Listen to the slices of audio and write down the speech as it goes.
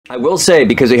I will say,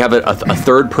 because we have a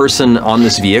third person on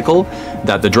this vehicle,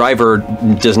 that the driver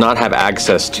does not have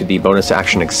access to the bonus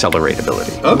action accelerate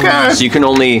ability. Okay. So you can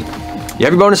only, you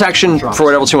have your bonus action for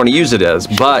whatever else you want to use it as,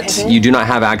 but you do not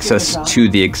have access to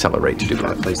the accelerate to do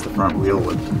that. Place the front wheel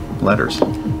with letters. Too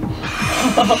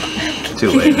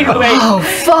late. Oh,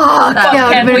 fuck.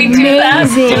 That would be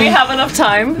amazing. Do we have enough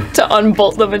time to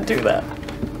unbolt them and do that?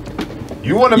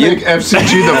 You want to make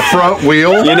FCG the front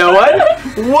wheel? You know what?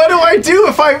 What do I do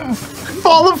if I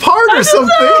fall apart or something?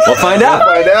 We'll find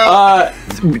out.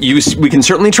 We can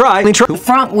certainly try. The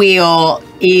front wheel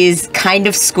is kind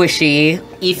of squishy.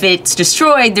 If it's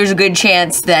destroyed, there's a good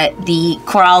chance that the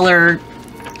crawler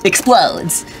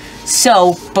explodes.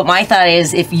 So, but my thought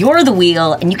is, if you're the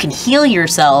wheel and you can heal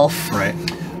yourself, Right.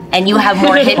 and you have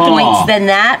more hit points than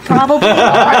that, probably.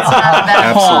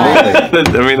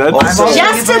 Absolutely. I mean, that's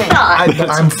Just a thought.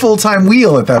 I'm full-time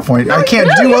wheel at that point. I can't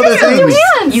do other things.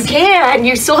 You can.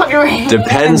 You still have your hands.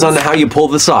 depends on how you pull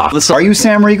this off. Are you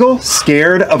Sam Riegel?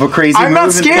 Scared of a crazy I'm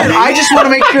not scared. I just want to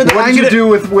make sure that What did you do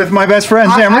with my best friend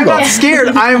Sam I'm Riegel? not scared.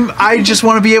 I just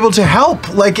want to be able to help.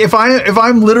 Like if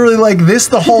I'm literally like this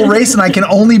the whole race and I can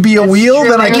only be a wheel,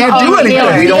 then I can't do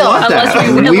anything. We don't want that.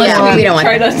 We don't want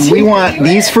that. We want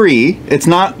these free. It's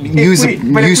not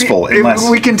useful unless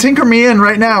we can tinker me in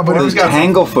right now. But the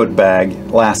Tanglefoot bag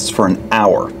lasts for an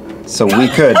hour, so we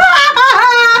could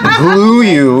glue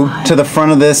you to the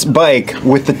front of this bike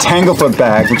with the Tanglefoot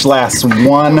bag, which lasts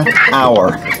 1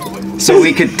 hour. So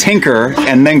we could tinker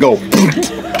and then go.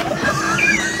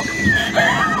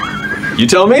 You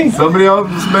tell me. Somebody else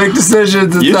make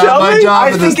decisions. It's You not tell my me. job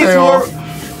I to think stay it's off.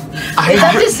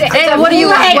 And what do you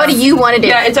want to do?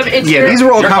 Yeah, it's Yeah, these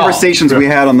are all Your call. conversations we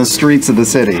had on the streets of the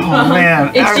city. oh man,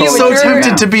 I'm you so and your-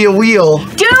 tempted to be a wheel.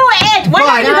 Do it! When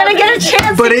are you gonna get a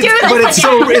chance But to do this?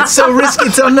 it's so risky.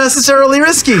 It's unnecessarily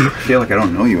risky. I feel like I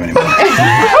don't know you anymore.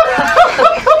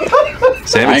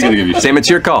 Sam, it's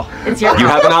your call. It's your You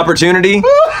have an opportunity.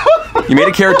 You made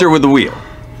a character with the wheel.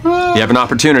 You have an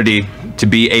opportunity to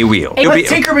be a wheel. You'll be, Let's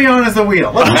tinker me on as the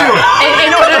wheel. Let's do it.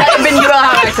 in order to, then you will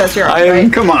have access to your arm,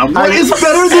 right? Come on. What is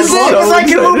Better than this. I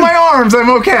can move my arms. I'm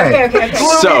okay. Okay.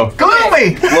 so, Glue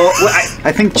me. Well,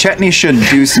 I think Chetney should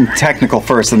do some technical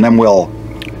first, and then we'll.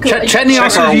 Chetney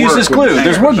also uses glue.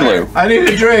 There's wood glue. I need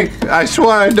a drink. I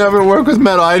swear I never work with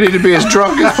metal. I need to be as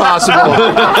drunk as possible.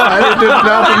 I did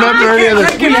not remember any of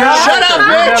this. Shut up,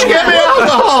 bitch! Give me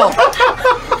alcohol!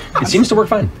 It seems to work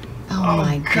fine. Oh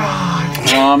my god.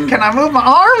 Can I move my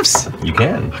arms? You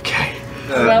can. Okay.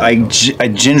 I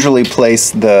gingerly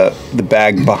place the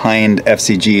bag behind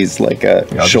FCG's like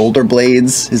shoulder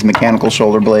blades, his mechanical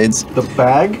shoulder blades. The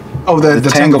bag? Oh, the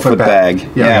Tanglefoot bag.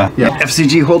 Yeah.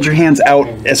 FCG, hold your hands out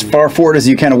as far forward as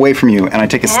you can away from you, and I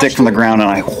take a stick from the ground and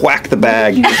I whack the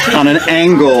bag on an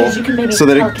angle so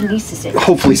that it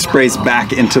hopefully sprays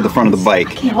back into the front of the bike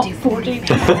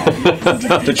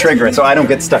to trigger it so I don't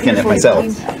get stuck in it myself.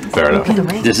 Fair enough.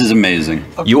 This is amazing.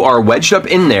 You are wedged up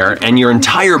in there, and your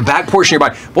entire back portion of your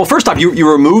body. Well, first off, you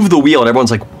remove the wheel, and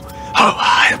everyone's like, "Oh,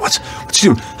 hi, what's she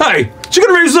doing? Hey, she's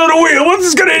gonna raise on a wheel. What's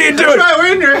this good idiot doing?"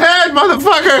 We're in your head,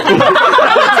 motherfucker!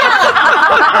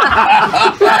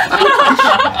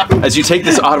 As you take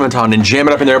this automaton and jam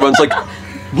it up in there, everyone's like,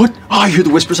 "What?" Oh, I hear the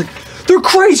whispers like, "They're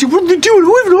crazy. What are they doing?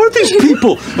 Who even are these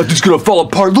people? Like, it's gonna fall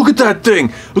apart. Look at that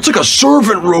thing. Looks like a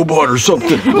servant robot or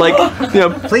something." Like, you know,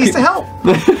 Pleased to help.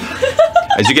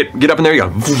 as you get up in there, you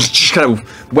go, just kind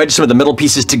of wedge some of the metal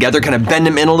pieces together, kind of bend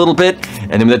them in a little bit,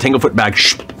 and then with the Tanglefoot bag,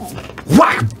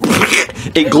 whack!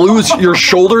 It glues your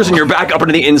shoulders and your back up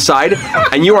into the inside,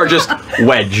 and you are just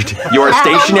wedged. You are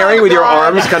stationary with your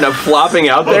arms kind of flopping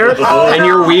out there, and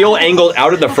your wheel angled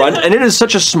out at the front, and it is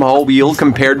such a small wheel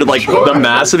compared to like the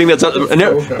massive thing that's up.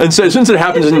 And so since it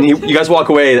happens and you guys walk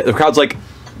away, the crowd's like,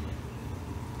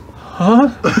 "Huh?"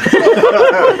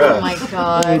 Oh my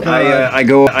god. I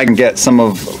can get some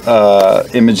of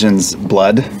Imogen's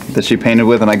blood that she painted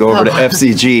with, and I go over to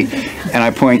FCG, and I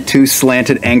point 2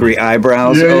 slanted, angry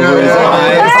eyebrows over his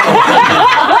eyes,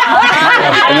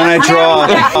 and then I draw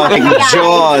like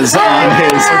jaws on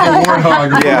his.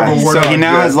 Warthog. Yeah, so he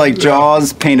now has like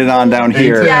jaws painted on down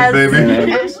here.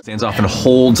 Baby. Stands off and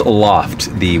holds aloft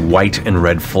the white and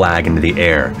red flag into the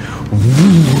air.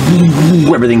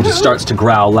 Everything just starts to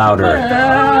growl louder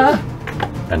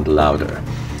and louder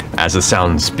as the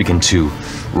sounds begin to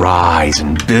rise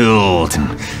and build, and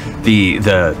the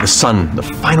sun, the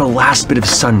final last bit of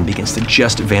sun, begins to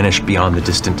just vanish beyond the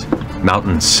distant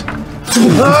mountains.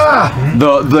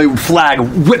 The flag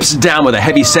whips down with a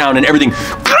heavy sound, and everything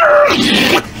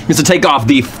begins to take off.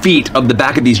 The feet of the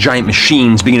back of these giant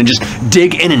machines begin to just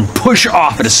dig in and push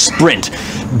off at a sprint.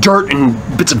 Dirt and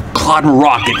bits of clod and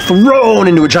rock get thrown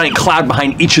into a giant cloud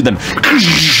behind each of them.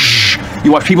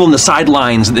 You watch people in the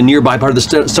sidelines at the nearby part of the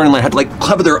starting line have to like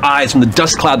cover their eyes from the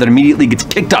dust cloud that immediately gets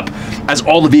kicked up as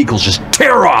all the vehicles just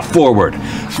tear off forward.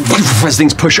 As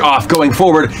things push off, going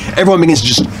forward, everyone begins to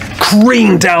just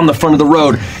careen down the front of the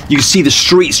road. You see the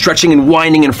street stretching and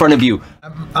winding in front of you.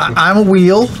 I'm a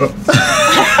wheel.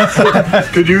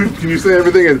 Can you say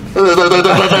everything?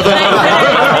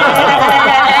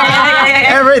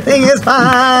 Everything is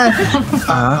fine.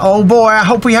 Oh boy, I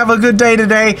hope we have a good day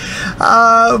today.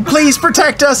 Please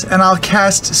protect us. And I'll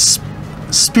cast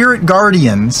Spirit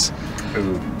Guardians.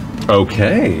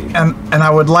 Okay. And I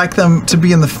would like them to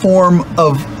be in the form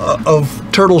of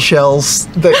turtle shells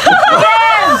that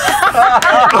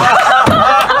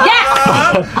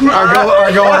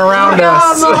are going around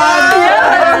us.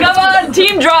 Come on,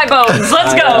 Team Dry Bones,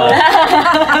 let's go.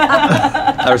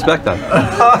 I respect that.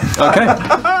 Okay.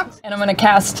 And I'm gonna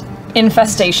cast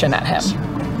Infestation at him.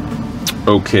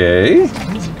 Okay.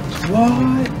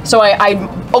 So I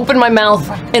open my mouth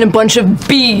and a bunch of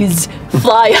bees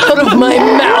fly out of my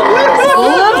mouth.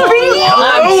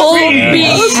 I'm full of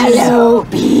bees. Hello,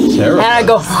 bee. And I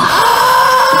go,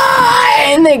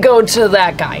 and they go to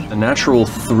that guy. The natural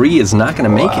 3 is not going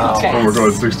to make it. Well, we're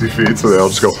going 60 feet, so they all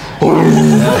just go. Out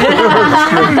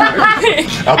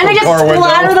And I the just car window.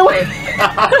 splatter the way.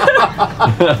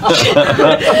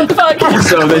 Fuck.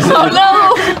 So they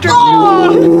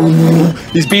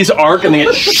these bees arc and they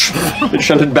get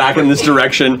shunted back in this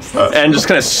direction and just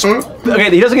kind of. Okay,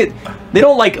 he doesn't get. They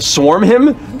don't like swarm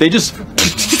him. They just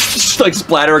like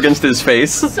splatter against his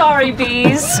face Sorry,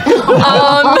 bees.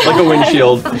 like a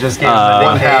windshield. Just gave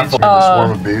One half of the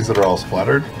swarm of bees that are all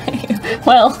splattered.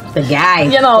 Well, The guy.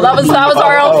 you know, that was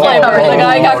our own flavor. The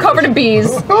guy got covered in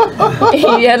bees.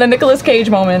 He had a Nicolas Cage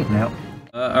moment.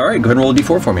 All right, go ahead and roll a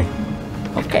d4 for me.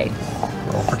 Okay.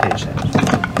 Roll for patient.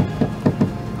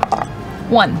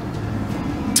 1.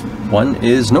 1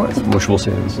 is north, which we'll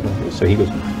say is. So he goes.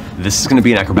 This is going to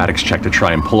be an acrobatics check to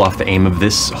try and pull off the aim of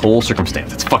this whole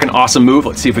circumstance. It's a fucking awesome move.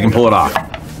 Let's see if we can pull it off.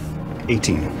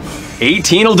 18.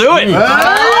 18 will do it.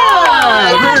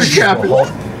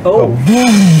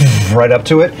 Right up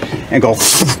to it and go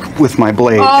with my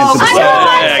blade into the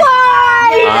side.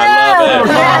 I love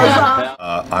it.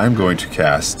 I'm going to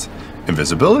cast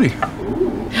invisibility.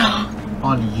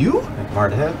 on you.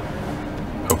 Hard hit.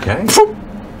 Okay.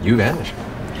 You vanish.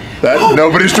 That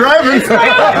nobody's driving.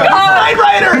 Night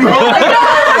Rider.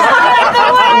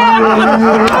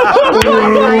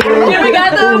 Yeah, we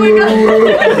got that. We got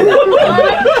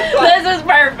This is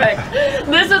perfect.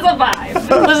 This is a vibe.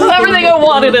 This is everything I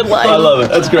wanted in life. I love it.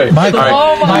 That's great. Michael,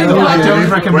 Oh my Michael, I God. don't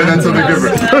recommend Wait, that's something this.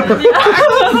 different.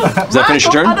 Does that finish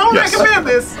your turn? I don't Yes. recommend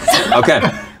this. Okay.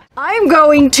 I'm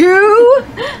going to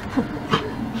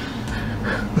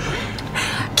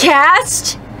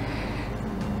cast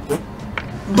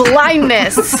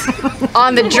blindness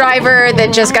on the driver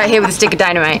that just got hit with a stick of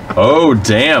dynamite. Oh,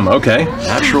 damn. Okay.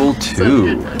 Natural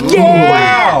 2.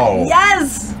 Yeah!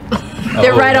 Yes!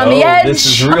 They're right on the edge. This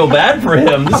is real bad for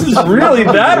him. This is really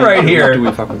bad right here.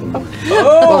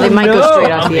 Well, they might go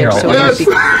straight off the edge, so Yes. it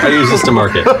would be. I use this to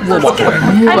mark it.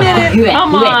 I did it.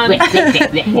 Come on.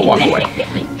 We'll walk away.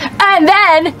 And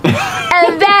then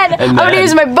I'm gonna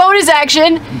use my bonus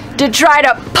action to try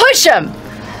to push him.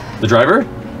 The driver?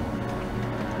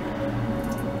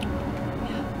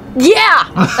 Yeah!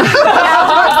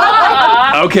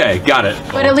 Okay, got it.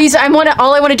 But at least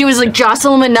all I want to do is like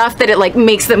jostle them enough that it like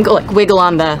makes them go like wiggle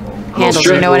on the handles.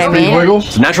 You know what I mean?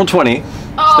 It's a natural 20.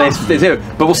 But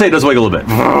we'll say it does wiggle a bit.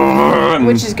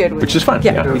 Which is good. Which is fine.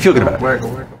 Yeah, you feel good about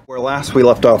it. Where last we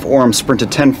left off, Orym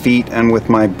sprinted 10 feet, and with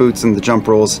my boots and the jump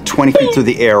rolls, 20 feet through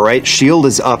the air, right? Shield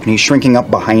is up, and he's shrinking up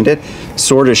behind it.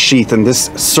 Sword is sheathed, and this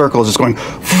circle is just going,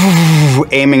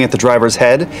 aiming at the driver's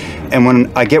head. And when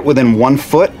I get within 1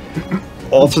 foot,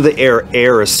 all through the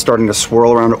air is starting to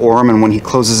swirl around Orym, and when he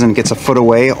closes in and gets a foot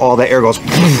away, all the air goes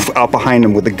out behind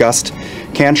him with the gust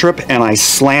cantrip, and I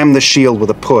slam the shield with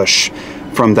a push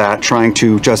from that, trying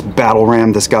to just battle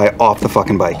ram this guy off the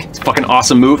fucking bike. It's a fucking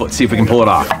awesome move. Let's see if we can pull it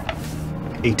off.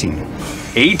 18.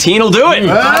 18 will do it.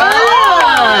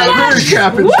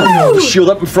 Shield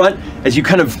up in front as you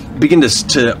kind of begin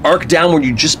to arc downward.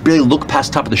 You just barely look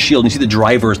past the top of the shield and you see the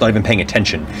driver is not even paying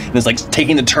attention. And it's like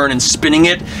taking the turn and spinning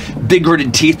it. Big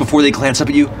gritted teeth before they glance up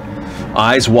at you.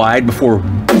 Eyes wide before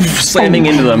slamming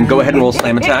into them. Go ahead and roll a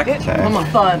slam attack. I'm a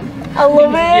fun. I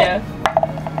love it. Yeah.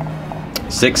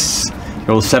 6.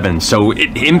 Roll a 7. So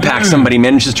it impacts somebody,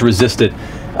 manages to resist it.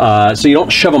 So you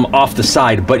don't shove him off the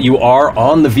side, but you are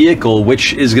on the vehicle,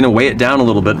 which is going to weigh it down a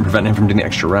little bit and prevent him from doing the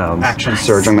extra rounds. Action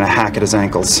surge. I'm going to hack at his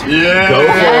ankles. Yeah. Go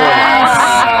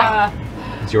for it.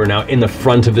 So you are now in the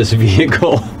front of this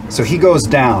vehicle. So he goes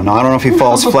down. Now, I don't know if he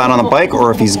falls flat on the bike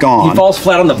or if he's gone. He falls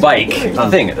flat on the bike. The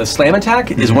thing, a slam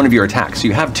attack is one of your attacks. So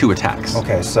you have 2 attacks.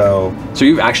 Okay, so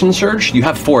you have action surge. You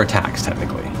have 4 attacks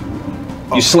technically.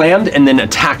 You slammed and then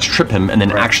attacked, trip him, and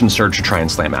then action surge to try and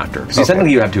slam after. So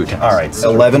technically you have 2 attacks. All right, so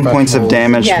 11 points of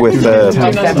damage with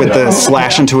the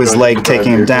slash into his leg,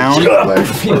 taking him down.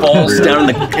 He falls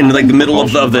down in like the middle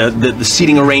of the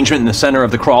seating arrangement in the center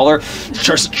of the crawler.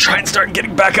 Starts to try and start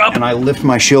getting back up. And I lift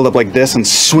my shield up like this and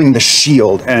swing the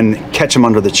shield and catch him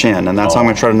under the chin, and that's how I'm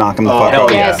gonna try to knock him the fuck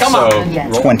out. Yeah. Come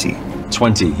on. So, 20.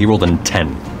 20. He rolled a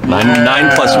 10.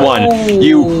 9 plus 1.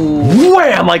 You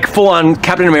wham, like full on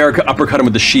Captain America uppercut him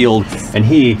with the shield, and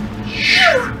he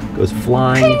goes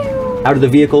flying out of the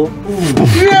vehicle.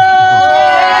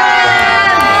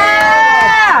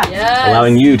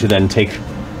 Allowing you to then take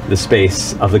the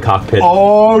space of the cockpit.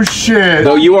 Oh shit!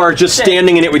 Though you are just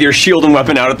standing in it with your shield and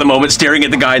weapon out at the moment, staring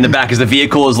at the guy in the back as the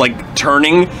vehicle is like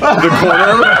turning the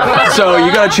corner. So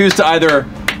you gotta choose to either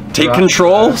take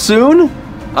control soon.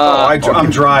 I'm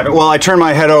driving. Well, I turn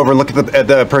my head over and look at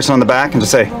the person on the back and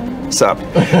just say, "Sup?"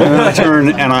 And then I turn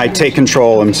and I take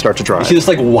control and start to drive. You see this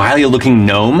like wily-looking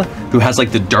gnome who has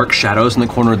like the dark shadows in the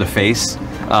corner of the face,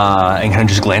 and kind of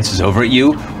just glances over at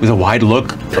you with a wide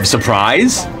look of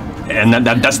surprise. And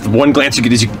that's the one glance you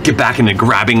get as you get back into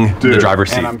grabbing the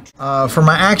driver's seat. For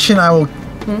my action, I will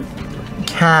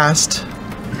cast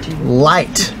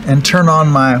light and turn on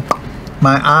my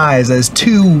eyes as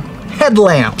 2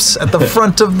 headlamps at the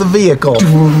front of the vehicle. All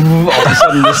of a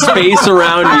sudden, the space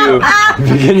around you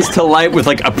begins to light with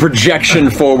like a projection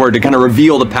forward to kind of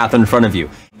reveal the path in front of you.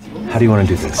 How do you want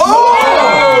to do this?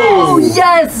 Oh,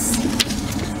 yes!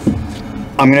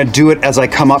 I'm gonna do it as I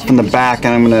come up from the back,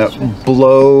 and I'm gonna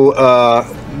blow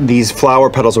these flower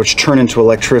petals, which turn into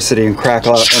electricity and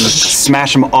crackle out, and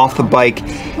smash him off the bike,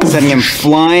 sending him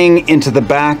flying into the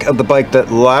back of the bike that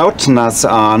Lautna's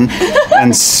on,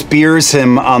 and spears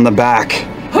him on the back,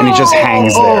 and he just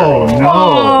hangs there. Oh no!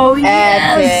 Oh,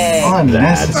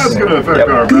 yes! That's gonna affect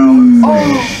our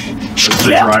balance.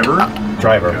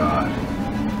 Driver.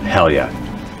 Hell yeah.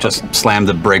 Just slam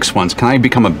the brakes once. Can I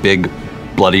become a big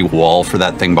bloody wall for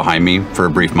that thing behind me for a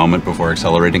brief moment before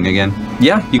accelerating again?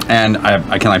 Yeah. And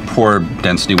can I pour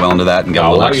density well into that and get a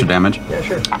little extra damage? Yeah,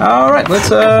 sure. All right, let's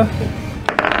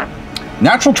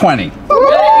natural 20.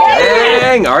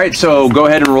 Dang! All right, so go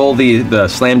ahead and roll the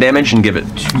slam damage and give it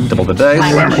double the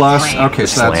dice. Plus, okay,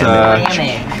 so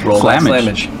that's roll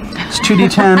Slammage. Slammage. It's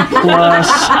 2d10 plus,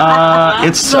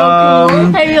 it's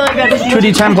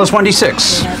 2d10 plus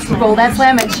 1d6. Roll that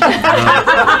slammage.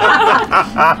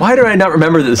 Why do I not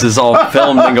remember this is all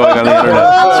filmed and going on the internet?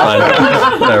 It's fine.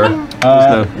 Whatever.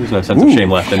 There's no sense of shame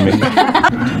left in me.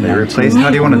 They replaced. How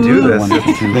do you want to do this?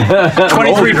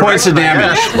 23 points of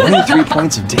damage. 23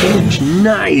 points of damage.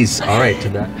 Nice. All right, to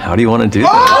that. How do you want to do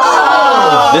this?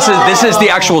 This is the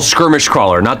actual skirmish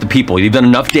crawler, not the people. You've done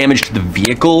enough damage to the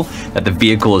vehicle that the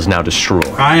vehicle is now destroyed.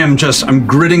 I'm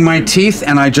gritting my teeth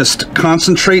and I just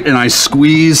concentrate and I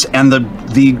squeeze, and the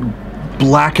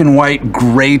black and white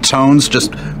gray tones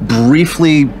just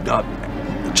briefly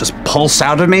just pulse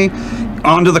out of me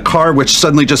onto the car, which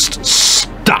suddenly just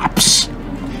stops.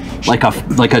 Like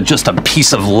just a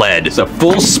piece of lead. It's a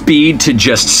full speed to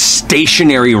just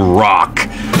stationary rock.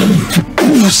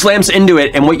 Slams into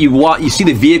it, and you see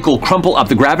the vehicle crumple up.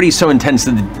 The gravity is so intense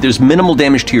that there's minimal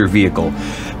damage to your vehicle,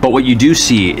 but what you do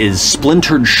see is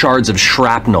splintered shards of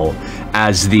shrapnel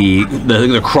as the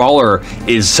crawler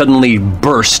is suddenly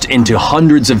burst into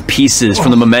hundreds of pieces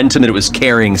from the momentum that it was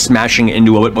carrying, smashing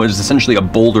into what was essentially a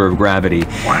boulder of gravity.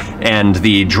 And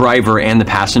the driver and the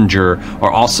passenger are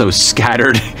also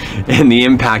scattered in the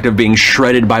impact of being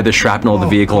shredded by the shrapnel of the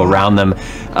vehicle around them.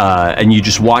 And you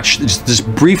just watch this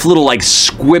brief little like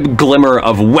squib glimmer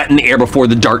of wet in the air before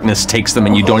the darkness takes them,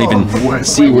 and you don't even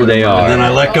see where they are. And then I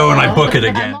let go and I book it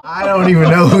again. I don't even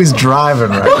know who's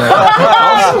driving right now.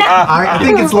 I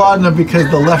think it's Laudna because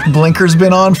the left blinker's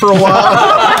been on for a while.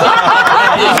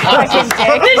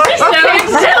 This is so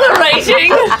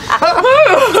exhilarating.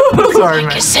 Sorry,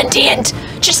 man. You're sentient,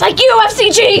 just like you,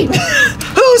 FCG.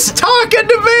 Who's talking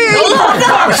to me?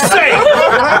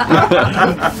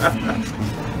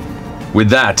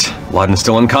 With that, Laudna's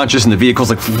still unconscious, and the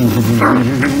vehicle's like.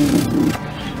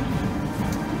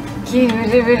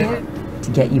 To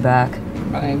get you back.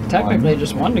 I technically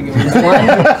just wanted to give you one.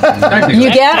 You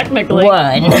get Technically.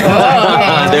 one.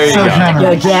 There you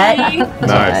go. You get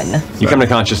Nice. one. You come to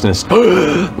consciousness,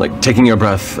 like taking your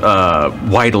breath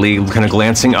widely, kind of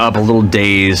glancing up, a little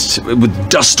dazed, with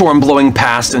dust storm blowing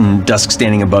past and Dusk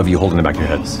standing above you, holding the back of your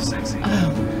head.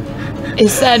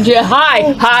 Is that you?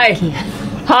 Hi.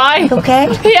 Hi. Okay.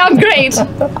 Yeah, I'm great.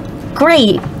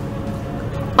 Great.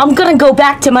 I'm gonna go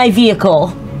back to my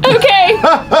vehicle. Okay.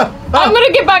 I'm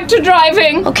gonna get back to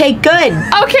driving. Okay, good.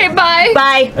 Okay, bye.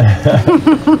 Bye.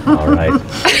 All right.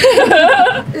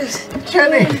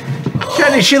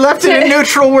 Chetney, she left it in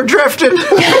neutral. We're drifting. Can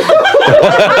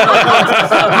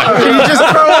you just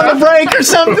throw on the brake or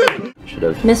something?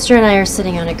 Mr. and I are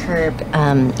sitting on a curb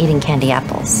eating candy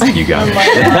apples. You got it.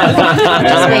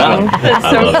 Just waiting. That's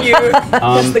so cute.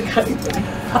 Just the cutting.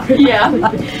 Yeah.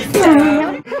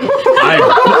 I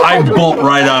bolt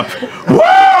right up.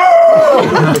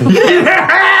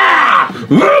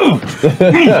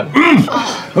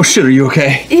 Oh shit, are you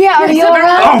okay? Yeah, are you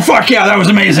alright? Oh fuck yeah, that was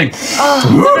amazing.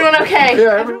 Everyone okay?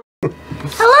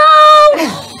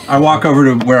 Hello. I walk over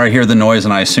to where I hear the noise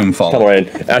and I assume fall. All right.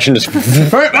 Ashen just.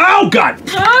 Oh god!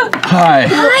 Hi.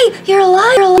 Hi, you're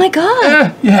alive. Oh my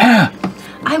god. Yeah.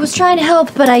 I was trying to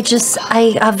help, but I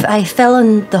fell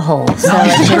in the hole, so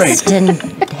it just didn't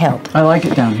help. I like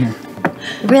it down here.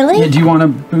 Really? Yeah, do you want to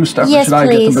boost up? Yes, or should I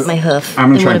please. Get the My hoof. I'm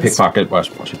gonna And try one and of its- pickpocket while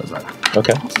she does that.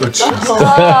 Okay. I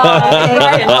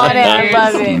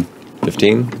love it.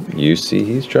 15. You see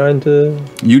he's trying to...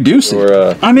 You do see.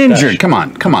 Or, I'm injured. Come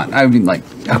on. I mean, like,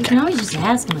 You okay. can always just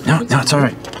ask him. No, it's all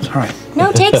right. It's all right.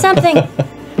 No, take something. Now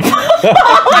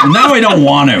I don't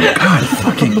want to. God,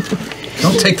 fucking.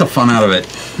 Don't take the fun out of it.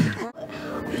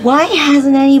 Why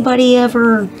hasn't anybody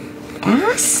ever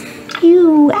asked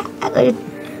you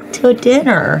to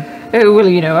dinner? Oh, well,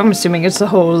 you know, I'm assuming it's the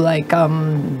whole, like, that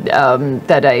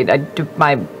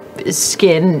my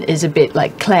skin is a bit,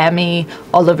 like, clammy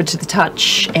all over to the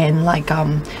touch, and, like,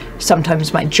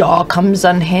 sometimes my jaw comes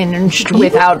unhinged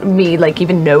without me, like,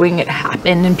 even knowing it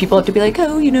happened, and people have to be like,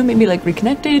 oh, you know, maybe, like,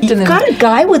 reconnect it, You've and then... got a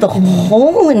guy with a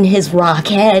hole in his rock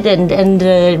head and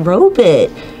a robot.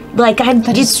 Like,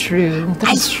 That is true.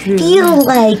 That is true. feel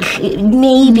like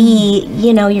maybe,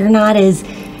 you know, you're not as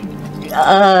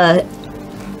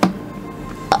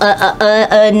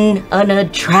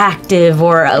unattractive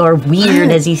or weird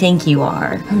as you think you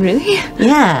are. Really?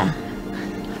 Yeah.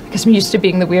 Because I'm used to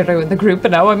being the weirdo in the group,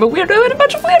 and now I'm a weirdo in a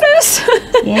bunch of weirdos.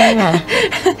 Yeah.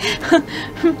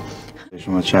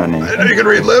 With Chetney. I know you can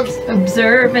read lips.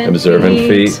 Observant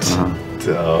feet.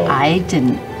 I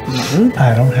didn't know.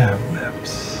 I don't have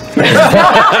lips. You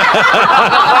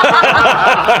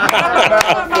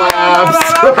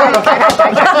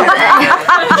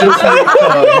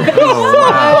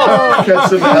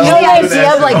guys, you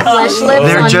have like flesh lips.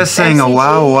 They're on just saying a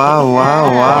wow, wow,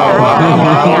 wow,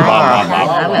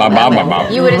 wow.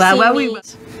 You would have seen me.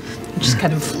 Just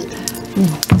kind of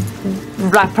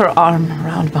wrap her arm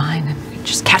around mine and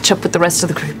just catch up with the rest of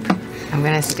the group. I'm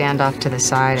gonna stand off to the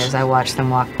side as I watch them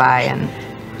walk by and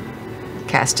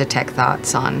cast Detect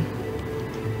Thoughts on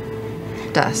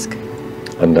Dusk.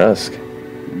 On Dusk.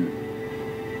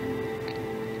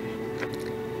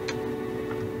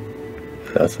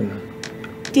 Nothing.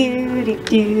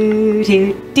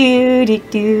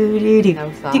 No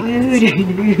thoughts.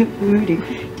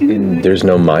 There's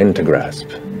no mind to grasp.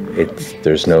 It's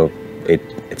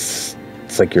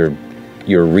like your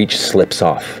reach slips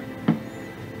off.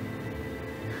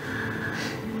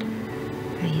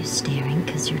 Are you staring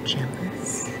because you're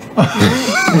jealous?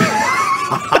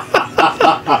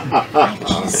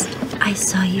 I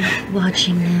saw you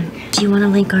watching them. Do you want to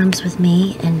link arms with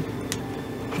me and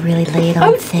really lay it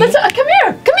on thick? Come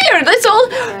here, let's all...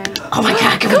 Oh my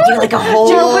god, can we do like a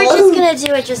whole We're just gonna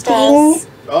do it just us.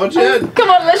 Oh, Jen. Come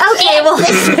on, let's Okay, well,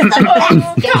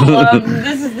 Come on,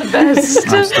 this is the best.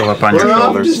 I'm still up on your We're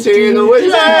off to shoulders. see the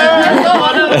wizard.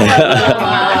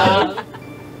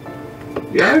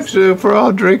 Yeah, so if we're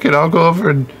all drinking, I'll go over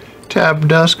and tap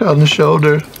Dusk on the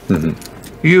shoulder.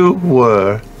 You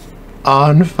were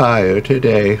on fire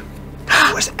today.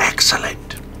 That was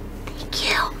excellent. thank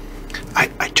you.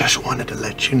 I just wanted to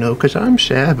let you know, because I'm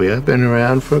savvy. I've been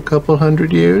around for a couple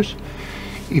 100 years.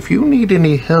 If you need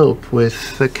any help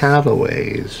with the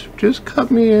Callaways, just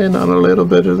cut me in on a little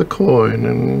bit of the coin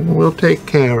and we'll take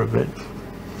care of it.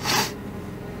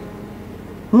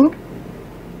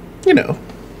 You know,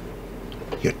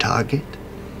 your target.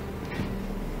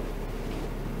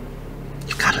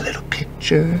 You've got a little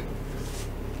picture.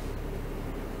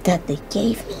 That they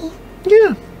gave me?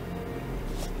 Yeah.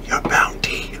 Your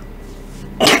bounty.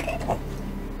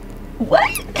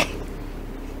 What?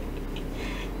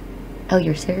 Oh,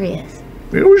 you're serious?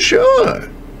 Oh, sure.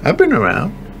 I've been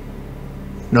around.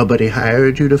 Nobody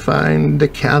hired you to find the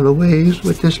Callaways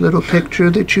with this little picture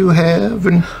that you have,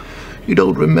 and you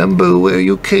don't remember where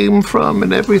you came from,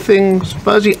 and everything's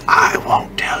fuzzy. I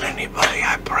won't tell anybody,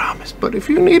 I promise. But if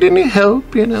you need any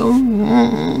help, you know...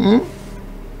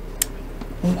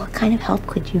 What kind of help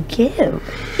could you give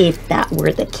if that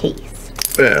were the case?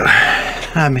 Well,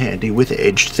 I'm handy with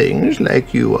edged things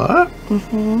like you are.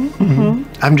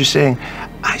 I'm just saying,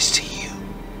 I see you.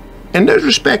 And there's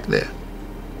respect there.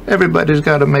 Everybody's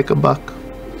got to make a buck.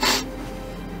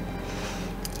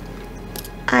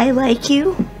 I like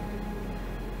you,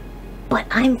 but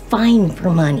I'm fine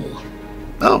for money.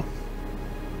 Oh.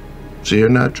 So you're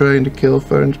not trying to kill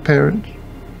Fern's parents?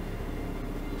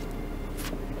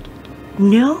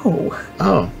 No.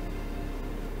 Oh.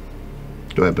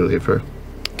 Do I believe her?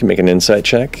 You can make an insight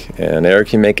check, and Eric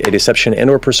can make a deception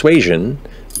and/or persuasion.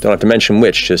 Don't have to mention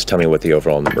which, just tell me what the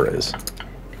overall number is.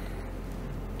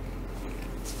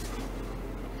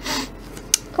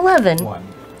 11.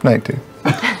 19.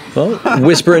 Well,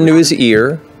 whisper into his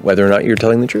ear whether or not you're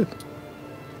telling the truth.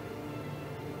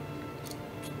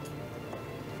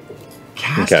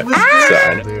 Okay.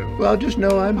 Well, just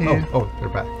know I'm here. Oh, they're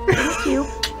back. Thank you.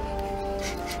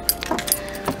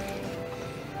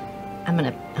 I'm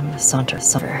gonna saunter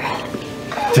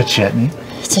To Chetney?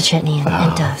 to Chetney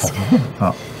and Dusk.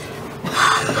 Oh.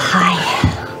 Hi.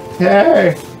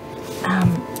 Hey.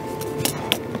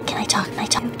 Can I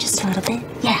talk just a little bit?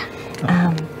 Yeah.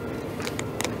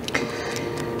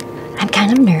 I'm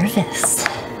kind of nervous.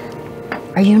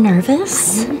 Are you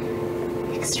nervous?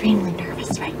 Extremely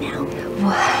nervous right now.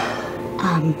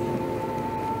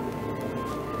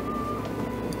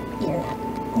 You're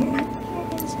not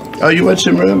Oh, you want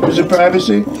some room for some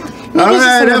privacy? All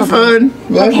right, have fun.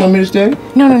 What? Okay. Want me to stay?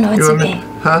 No, it's You want me- okay.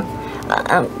 Huh?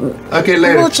 Okay,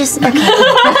 later. We'll just, okay.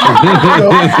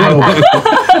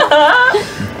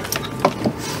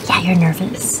 Yeah, you're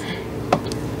nervous.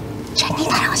 Chetney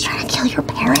thought I was trying to kill your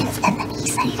parents, and then he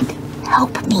said,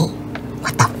 help me.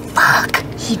 What the fuck?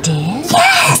 He did?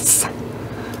 Yes!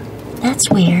 That's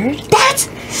weird. That's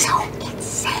so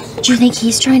insane. Do you think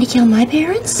he's trying to kill my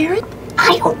parents?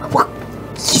 I don't know what.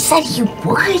 He said he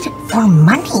would for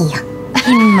money.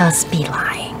 He must be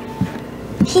lying.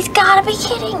 He's gotta be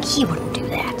kidding. He wouldn't do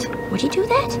that. Would he do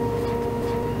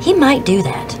that? He might do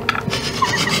that.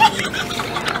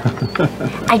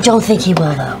 I don't think he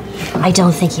will, though. I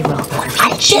don't think he will.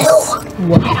 I do.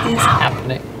 What is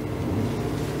happening?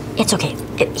 It's okay.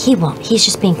 He won't. He's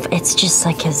just being. It's just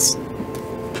like his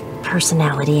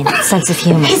personality and sense of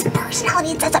humor. His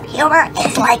personality and sense of humor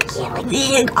is like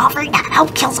offering to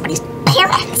help kill somebody's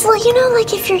parents. Well, you know,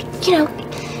 like if you're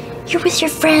with your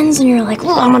friends and you're like,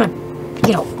 well, I'm gonna,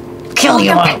 kill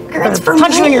you, or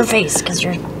punch you in your face because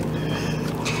you're.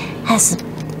 That's a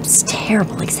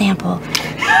terrible example.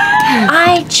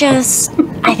 I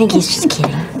think he's just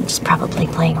kidding. He's just probably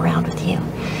playing around with you.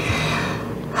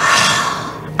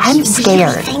 I'm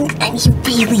scared. And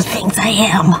he really thinks I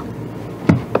am.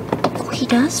 Oh, he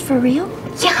does? For real?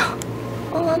 Yeah.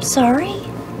 Oh, I'm sorry.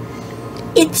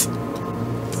 It's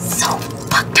so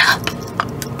fucked up.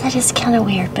 That is kind of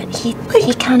weird, but he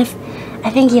kind of,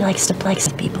 I think he likes to flex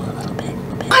with people a little bit.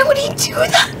 Why would he do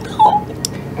that though?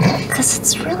 Because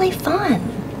it's really fun.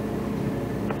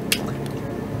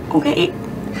 Okay.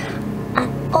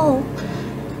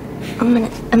 I'm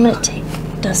gonna take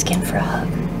Dusk in for a hug.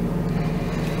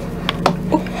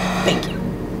 Oh, thank you.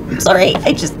 Sorry,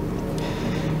 I'd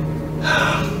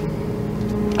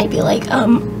be like,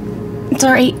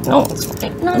 sorry, no,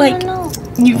 No.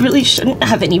 you really shouldn't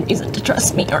have any reason to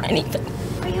trust me or anything.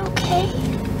 Are you okay?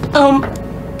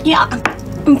 Yeah,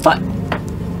 I'm fine.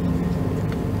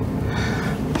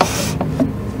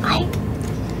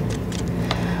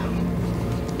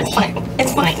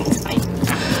 It's fine.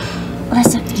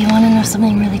 Listen, you want to know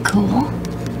something really cool?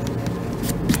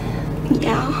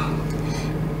 Yeah.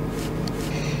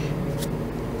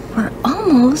 We're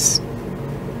almost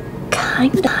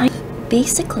kind of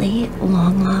basically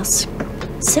long-lost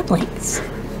siblings.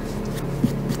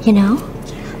 You know?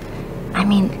 I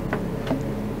mean,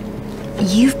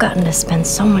 you've gotten to spend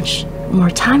so much more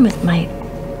time with my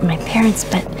parents,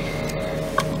 but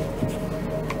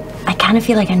I kind of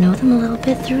feel like I know them a little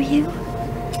bit through you.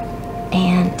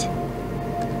 And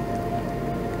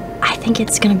I think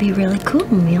it's going to be really cool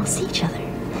when we all see each other.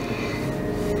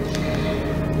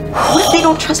 What if they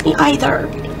don't trust me either?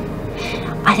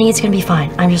 I think it's going to be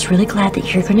fine. I'm just really glad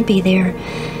that you're going to be there.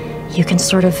 You can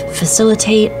sort of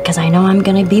facilitate, because I know I'm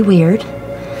going to be weird.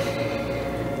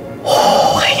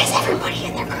 Why does everybody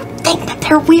in their group think that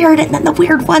they're weird, and then the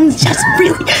weird ones just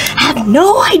really have have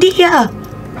no idea.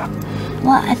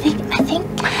 Well, I think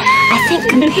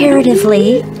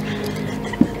comparatively,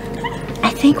 I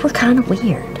think we're kind of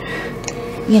weird.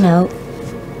 You know,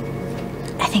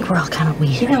 I think we're all kind of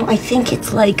weird. You know, I think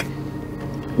it's like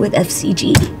with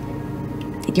FCG.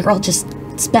 You're all just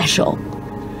special.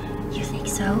 You think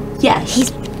so? Yeah,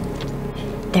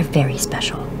 they're very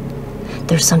special.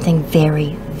 There's something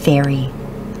very, very,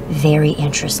 very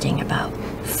interesting about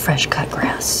fresh cut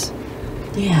grass.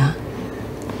 Yeah.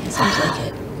 It sounds like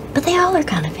it. But they all are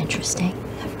kind of interesting.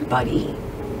 Everybody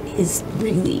is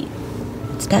really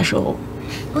special.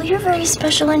 Well, you're very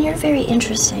special and you're very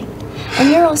interesting. And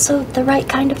you're also the right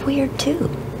kind of weird, too.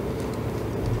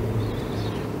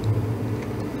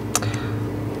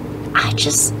 I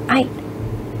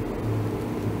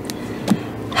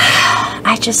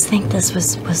just think this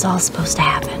was all supposed to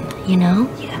happen, you know?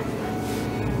 Yeah.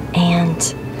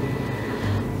 And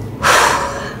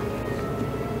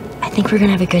I think we're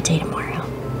gonna have a good day tomorrow.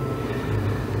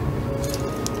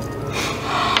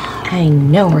 I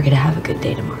know we're gonna have a good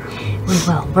day tomorrow. We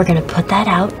will. We're gonna put that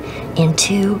out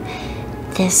into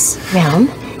this realm,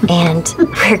 and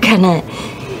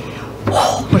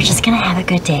we're just gonna have a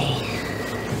good day.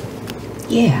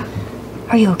 Yeah.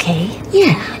 Are you okay?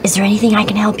 Yeah. Is there anything I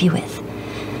can help you with?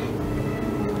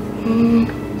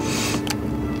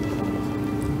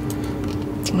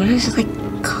 What is it, like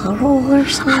cuddle or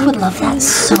something? I would love that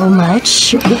so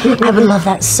much. I would love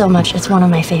that so much. It's one of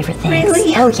my favorite things.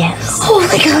 Really? Oh, yes. Oh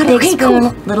my god, Big okay, spoon,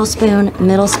 cool. little spoon,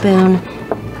 middle spoon.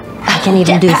 I can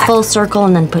even do full circle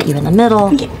and then put you in the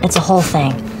middle. Yeah. It's a whole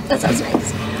thing. That sounds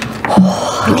nice.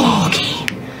 Okay.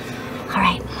 All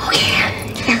right.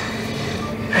 Okay.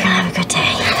 We're gonna have a good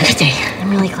day. Good day. I'm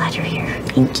really glad you're here.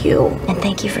 Thank you. And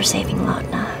thank you for saving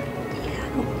Lagna.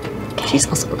 Yeah. She's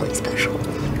also really special.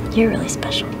 You're really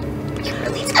special. You're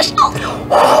really special.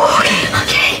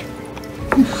 Okay.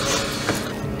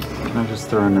 Can I just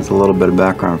throw in as a little bit of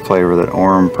background flavor that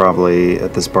Orym probably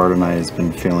at this bar tonight has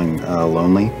been feeling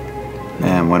lonely,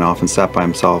 and went off and sat by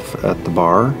himself at the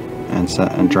bar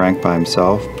and drank by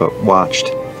himself, but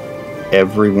watched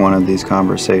every one of these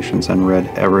conversations and read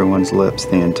everyone's lips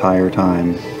the entire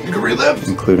time. You can read lips?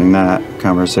 Including that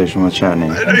conversation with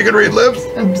Chetney. I know you can read lips.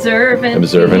 Observant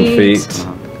feet.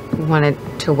 Wanted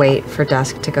to wait for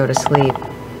Dusk to go to sleep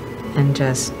and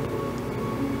just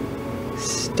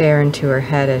stare into her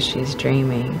head as she's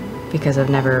dreaming, because I've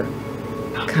never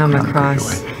come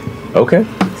across Okay.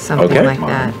 something like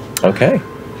that. Okay.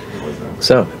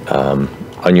 So,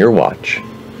 on your watch,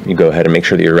 you go ahead and make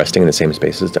sure that you're resting in the same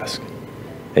space as Dusk.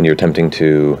 And you're attempting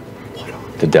to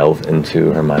delve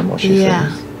into her mind while she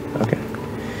sleeps. Okay.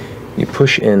 You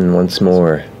push in once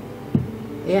more.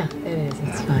 Yeah, it is.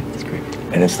 It's fine. It's great.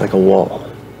 And it's like a wall.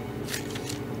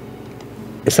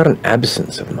 It's not an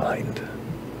absence of mind,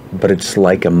 but it's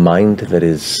like a mind that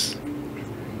is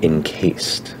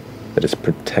encased, that is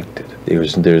protected.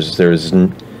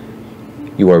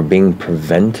 You are being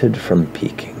prevented from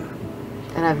peeking.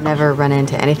 And I've never run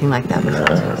into anything like that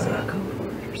before.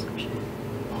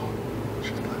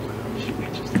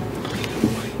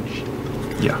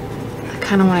 Yeah. I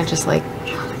kind of want to just like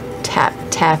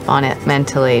tap on it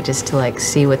mentally, just to like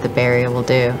see what the barrier will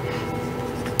do.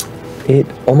 It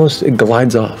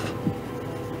glides off.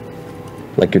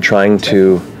 Like you're trying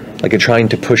to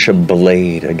push a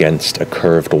blade against a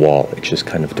curved wall. It just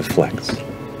kind of deflects.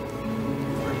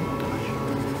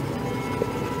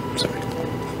 Sorry.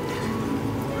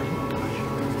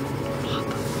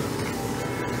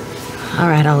 All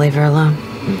right, I'll leave her alone.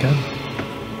 Okay.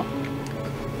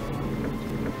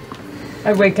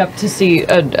 I wake up to see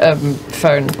a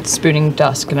phone spooning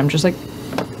Dusk, and I'm just like,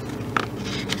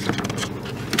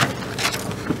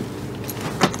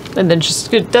 and then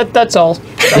just that's all.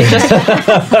 I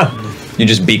just You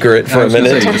just beaker it for a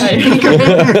minute.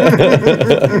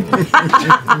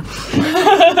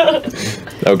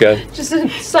 Okay. just a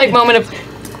slight moment of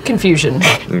confusion.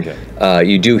 Okay.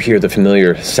 You do hear the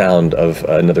familiar sound of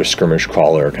another skirmish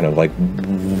crawler, kind of like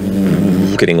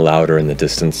getting louder in the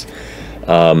distance.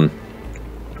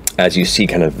 As you see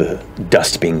kind of the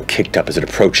dust being kicked up as it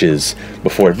approaches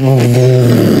before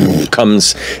it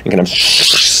comes and kind of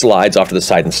slides off to the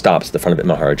side and stops at the front of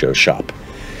Maharajo's shop.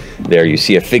 There you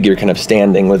see a figure kind of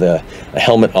standing with a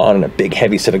helmet on and a big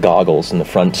heavy set of goggles in the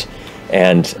front.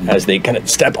 And as they kind of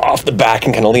step off the back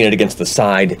and kind of lean it against the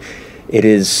side, it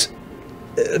is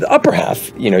the upper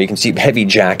half. You know, you can see heavy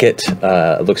jacket,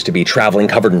 looks to be traveling,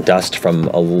 covered in dust from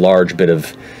a large bit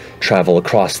of travel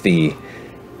across the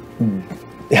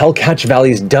Hellcatch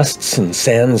Valley's dusts and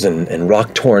sands and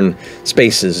rock-torn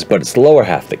spaces, but it's the lower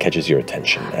half that catches your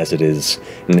attention, as it is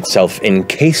in itself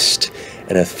encased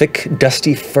in a thick,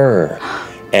 dusty fur,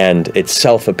 and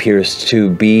itself appears to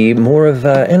be more of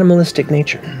animalistic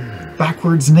nature.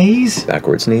 Backwards knees?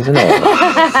 Backwards knees and all.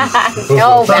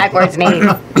 No backwards knees.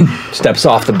 Steps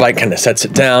off the bike, kind of sets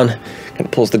it down, kind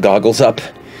of pulls the goggles up,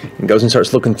 and goes and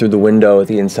starts looking through the window at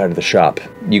the inside of the shop.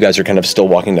 You guys are kind of still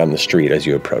walking down the street as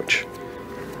you approach.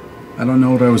 I don't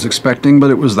know what I was expecting, but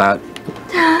it was that.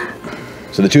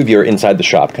 So the two of you are inside the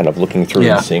shop, kind of looking through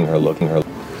and seeing her, looking her.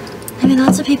 I mean,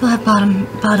 lots of people have bottom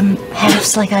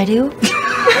halves like I do.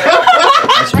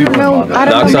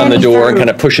 Knocks on the door and kind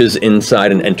of pushes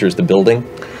inside and enters the building.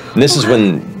 And this is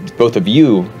when both of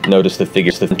you notice the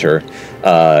figures that enter.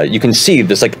 You can see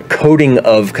this like coating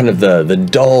of kind of the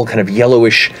dull kind of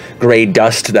yellowish gray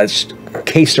dust that's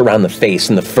cased around the face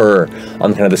and the fur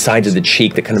on kind of the sides of the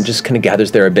cheek that kind of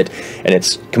gathers there a bit, and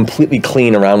it's completely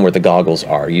clean around where the goggles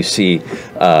are. You see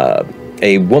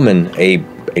a woman, a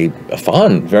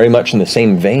fawn, very much in the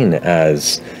same vein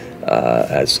as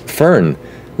Fern,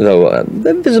 though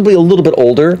visibly a little bit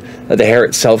older. The hair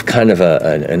itself kind of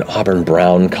an auburn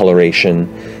brown coloration,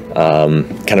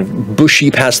 kind of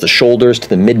bushy past the shoulders to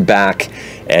the mid-back,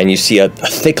 and you see a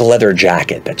thick leather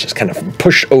jacket that's just kind of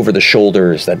pushed over the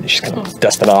shoulders that she's kind of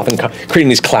dusting off and creating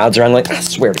these clouds around, like, I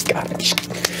swear to God,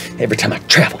 every time I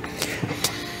travel.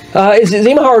 Is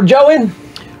Imahar Joe in?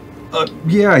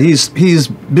 Yeah, he's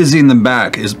busy in the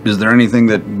back. Is there anything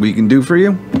that we can do for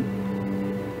you?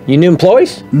 You new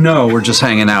employees? No, we're just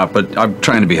hanging out, but I'm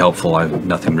trying to be helpful. I have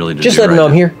nothing really to do. Just let him know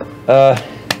I'm here.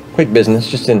 Quick business,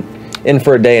 just in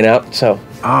for a day and out, so.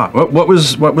 What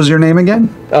was your name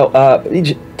again? Oh, you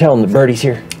just tell him the Birdie's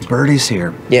here. Birdie's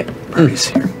here. Yeah. Birdie's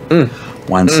here.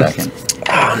 1 second.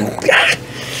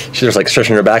 She's just like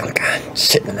stretching her back, like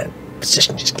sitting in that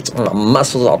position, just gets my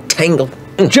muscles all tangled.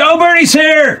 Joe, Birdie's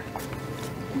here!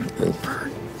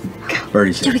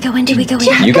 Birdie's here. Do we go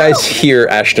in? You guys hear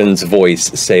Ashton's voice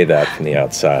say that from the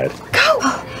outside. Go!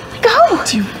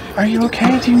 Are you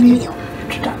okay? Do you need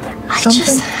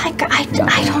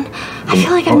I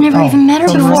feel like I've never even met her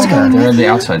before. They're on the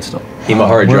outside still.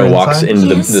 Imahara Joe walks into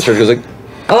the circle, goes like,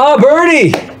 "Oh,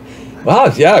 Birdie!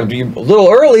 Wow, yeah, you're a little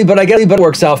early, but I guess it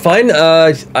works out fine.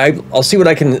 I'll see what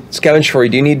I can scavenge for you.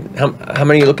 Do you need, how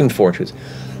many are you looking for?" She goes,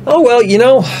 "Oh, well, you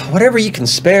know, whatever you can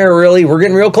spare, really. We're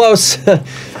getting real close.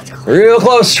 Real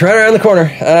close, right around the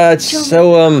corner. Are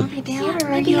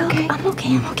you okay? I'm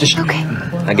okay.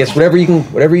 I guess whatever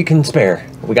you can spare.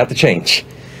 We got the change."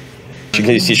 You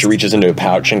can see she reaches into a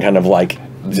pouch and kind of like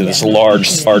this large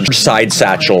side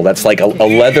satchel that's like a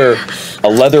leather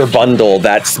bundle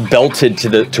that's belted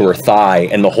to her thigh,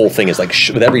 and the whole thing is like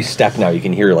with every step now you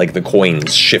can hear like the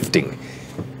coins shifting.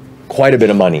 Quite a bit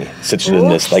of money sits in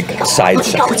this like side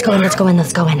satchel. Let's go in.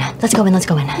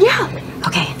 Yeah.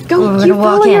 Okay. Go. You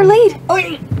follow your lead.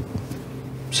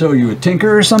 So you a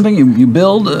tinker or something? You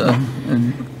build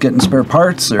and getting spare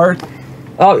parts or?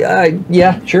 Oh,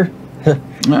 yeah, sure.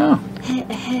 Oh.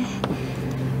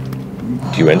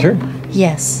 Do you enter?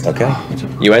 Yes. Okay.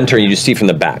 You enter and you just see from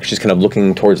the back. She's kind of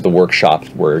looking towards the workshop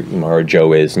where Imahara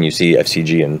Joe is, and you see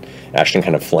FCG and Ashton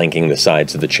kind of flanking the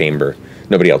sides of the chamber.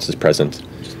 Nobody else is present.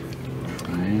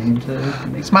 And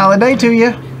smile a day to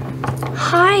you.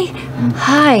 Hi.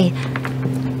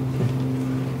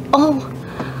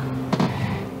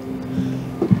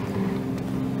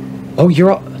 Oh,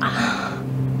 you're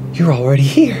already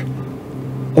here.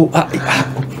 Oh,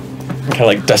 kind of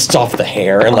like dusts off the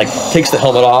hair and like takes the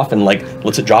helmet off and like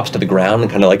lets it drops to the ground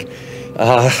and kind of like,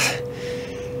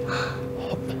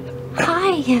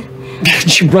 hi.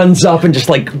 She runs up and just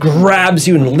like grabs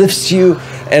you and lifts you,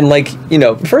 and like, you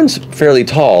know, Fern's fairly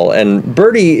tall and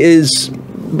Birdie is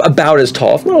about as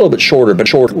tall, if not a little bit shorter, but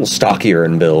short, a little stockier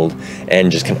in build,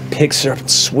 and just kind of picks her up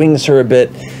and swings her a bit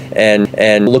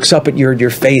and looks up at your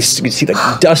face. You can see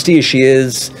like dusty as she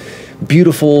is,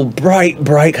 beautiful, bright,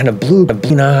 kind of blue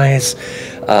eyes,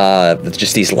 with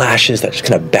just these lashes that just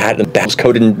kind of bat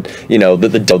coated in, you know,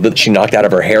 the dough that she knocked out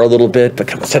of her hair a little bit, but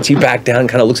kind of sets you back down,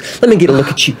 kind of looks, let me get a look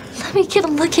at you.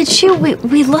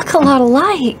 We look a lot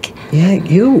alike. Yeah,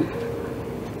 you.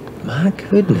 My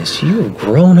goodness, you have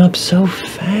grown up so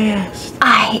fast.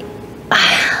 I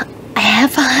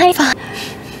have a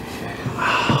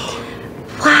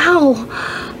Wow.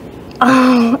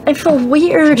 Oh, I feel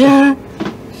weird.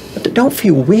 Don't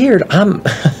feel weird. I'm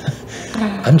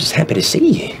just happy to see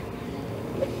you.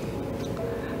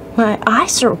 My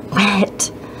eyes are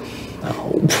wet.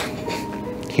 Oh.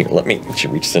 Here, let me. She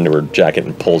reaches into her jacket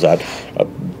and pulls out a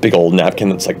big old napkin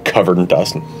that's like covered in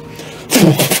dust and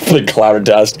big cloud of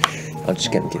dust. I'm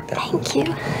just gonna get that. Thank you.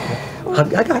 I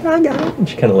got it. And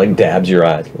she kind of like dabs your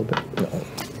eyes a little bit.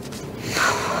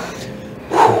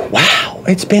 Wow,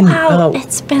 it's been. Wow,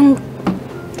 it's been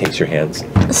takes your hands.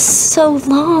 So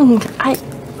long.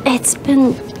 It's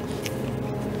been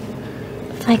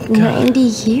like 90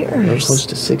 years. Close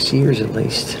to 6 years at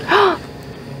least.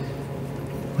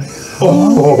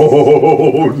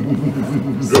 Oh, no.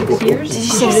 6 years? Did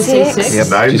you say 6? Yeah,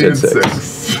 90 and 6.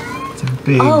 It's a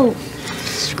big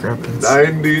discrepancy.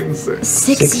 90 and 6.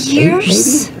 6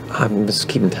 years? Maybe? I'm just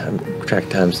keeping track of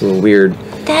time. It's a little weird.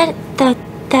 That.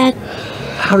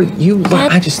 How did you look?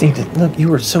 I just need to look. You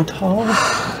were so tall.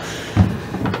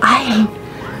 I am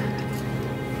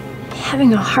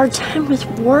having a hard time with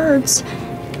words.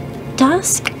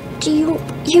 Dusk? Do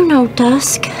you know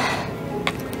Dusk?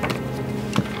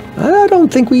 I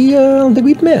don't think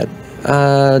we've met.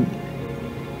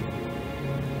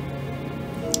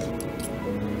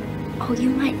 Oh, you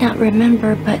might not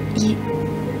remember, but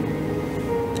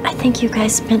I think you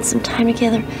guys spent some time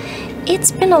together.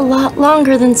 It's been a lot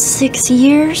longer than 6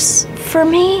 years for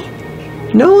me.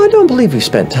 No, I don't believe we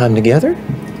spent time together.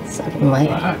 Suddenly,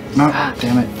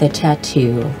 Damn it. the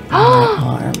tattoo on my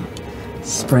arm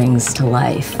springs to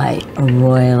life like a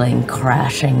roiling,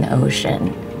 crashing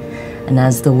ocean. And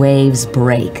as the waves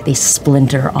break, they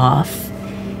splinter off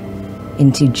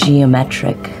into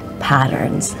geometric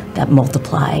patterns that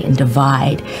multiply and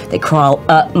divide. They crawl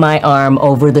up my arm,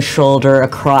 over the shoulder,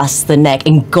 across the neck,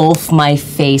 engulf my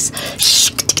face.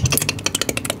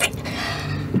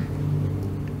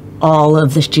 All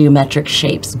of the geometric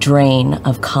shapes drain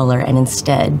of color and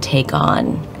instead take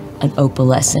on an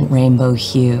opalescent rainbow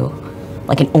hue,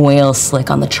 like an oil slick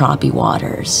on the choppy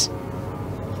waters.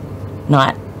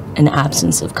 Not an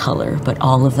absence of color, but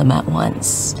all of them at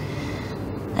once.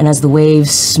 And as the waves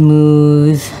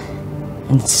smooth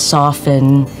and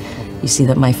soften, you see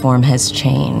that my form has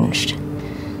changed.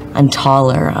 I'm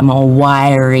taller, I'm all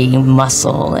wiry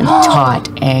muscle and taut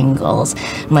angles.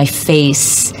 My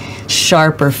face,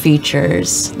 sharper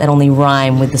features that only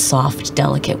rhyme with the soft,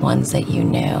 delicate ones that you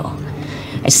knew.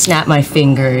 I snap my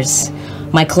fingers.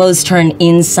 My clothes turn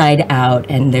inside out,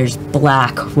 and there's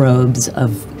black robes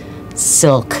of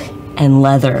silk and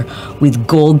leather with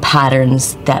gold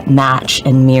patterns that match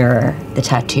and mirror the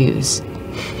tattoos.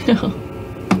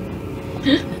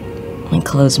 I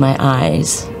close my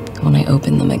eyes. When I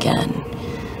open them again,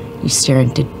 you stare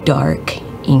into dark,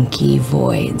 inky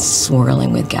voids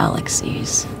swirling with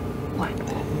galaxies.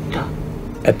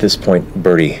 At this point,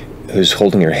 Birdie, who's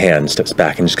holding your hand, steps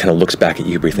back and just kind of looks back at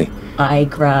you briefly. I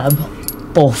grab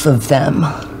both of them.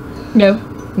 No.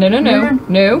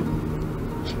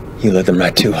 You led them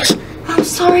right to us. I'm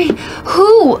sorry.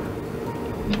 Who?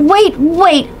 Wait.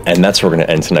 And that's where we're going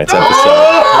to end tonight's episode.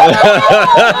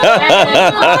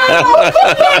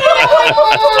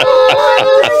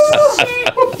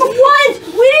 What?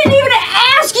 We didn't even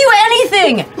ask you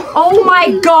anything! Oh my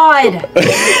god!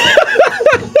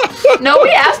 No, we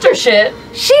asked her shit.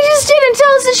 She just didn't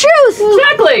tell us the truth!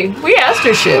 Exactly. We asked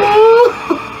her shit.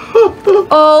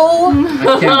 Oh.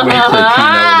 I can't wait for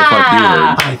Kino to fuck you.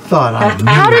 I thought I knew.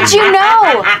 How did you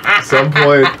know? At some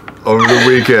point over the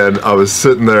weekend, I was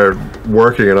sitting there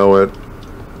working and I went,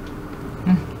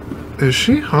 is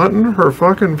she hunting her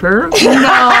fucking parents?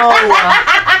 No.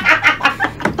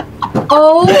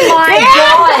 Oh my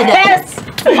god. Yes!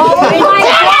 Oh my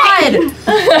god.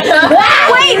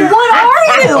 Wait, what are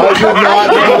you? I did not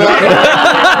know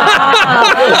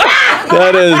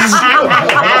That is...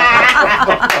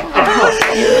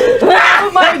 Oh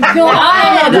my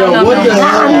god. what the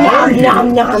hell?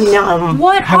 Nom.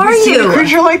 What Have are we seen a you?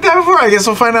 creature like that before? I guess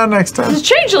we'll find out next time. It's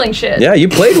changeling shit. Yeah, you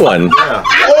played one.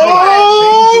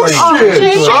 Oh, shit.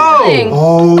 Changeling.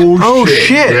 Oh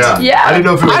shit. Yeah. I didn't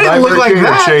know if it was I didn't look like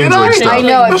Nightmare King or that, did Changeling I? stuff. I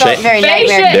know, it felt very Face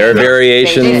Nightmare it. There are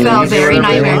variations. It felt very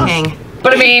Nightmare King.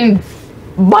 But I mean,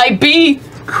 might be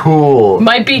Cool.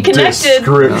 connected.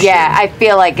 Description. Yeah, I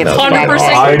feel like it's 100%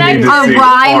 I need to see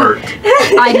rhyme. art.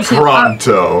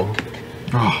 Pronto.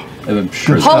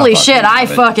 Holy shit, I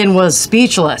fucking was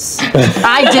speechless.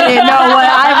 I didn't know what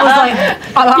I was like.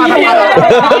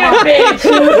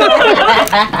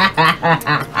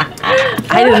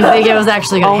 I didn't think it was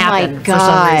actually going to happen for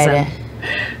some reason.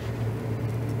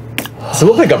 So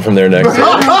we'll pick up from there next week.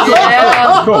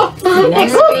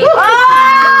 Next week.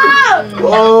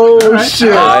 Oh,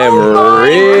 shit. I am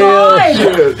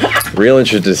real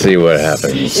interested to see what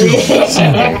happens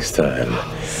next time.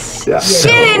 Yeah.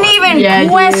 Didn't even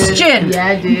question.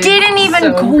 Didn't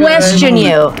even question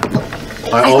you.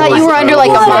 I thought you were under like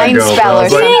a mind spell or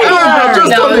something.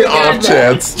 Just on the off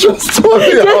chance. Just on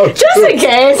the off chance. Just in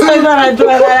case. I thought I'd throw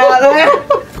that out there.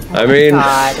 I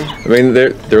mean,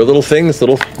 there are little things,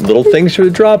 little things you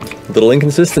would drop, little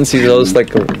inconsistencies. I was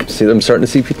like, I'm starting to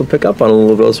see people pick up on a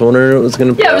little bit. I was wondering if it was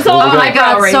going to. Yeah, it was all. Oh my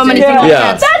god, so many things.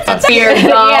 Yeah. That's weird.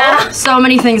 Yeah. So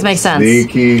many things make sense.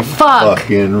 Sneaky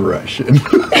fucking Russian.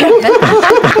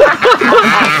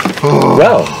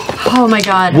 Well. Oh my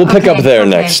god. We'll pick up there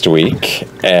next week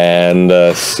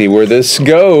and see where this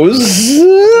goes.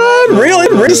 I'm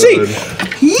really see.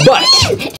 But